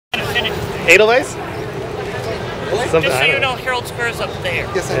minute. Edelweiss? Just so you know, Herald Square is up there.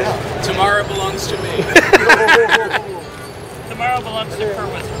 Yes, I know. Tomorrow belongs to me. Tomorrow belongs to her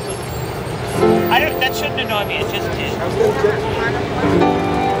with that shouldn't annoy me, it just did.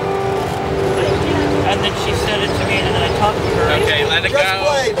 And then she said it to me, and then I talked to her. Okay, let it go. Just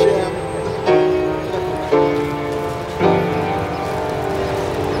play, Jim.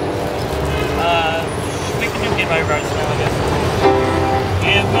 We can give my regards now, I guess.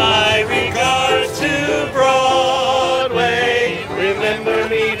 Give my regards to Broadway. Remember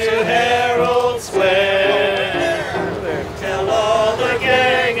me to Herald Square. Tell all the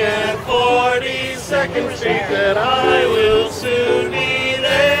gang at 42nd Street that I will soon be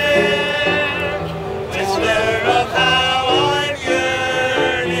there. Whisper of how I'm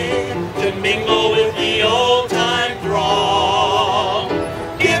yearning to mingle with the old-time throng.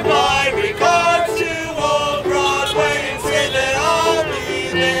 Give my regards to old Broadway and say that I'll be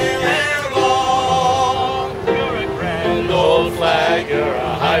there ere long. You're a grand old flag, you're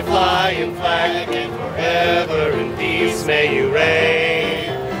a high-flying flag, and forever in peace may you reign.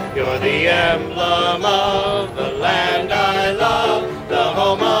 You're the emblem of the land I love, the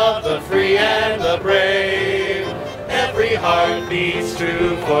home of the free and the brave. Every heart beats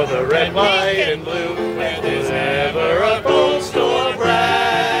true for the red, white, and blue, and there's never a boast or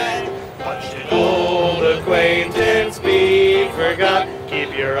brag. What should old acquaintance be forgot?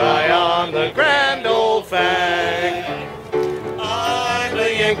 Keep your eye on the grand old fag. I'm a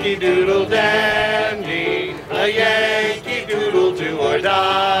Yankee Doodle dandy, a Yankee Doodle do or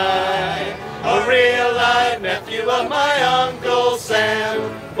die. A real live nephew of my Uncle Sam,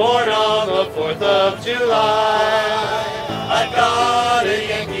 born on the 4th of July. I've got a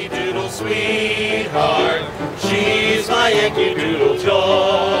Yankee Doodle sweetheart, she's my Yankee Doodle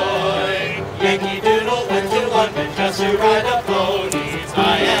joy. Yankee Doodle went to London just to ride a pony.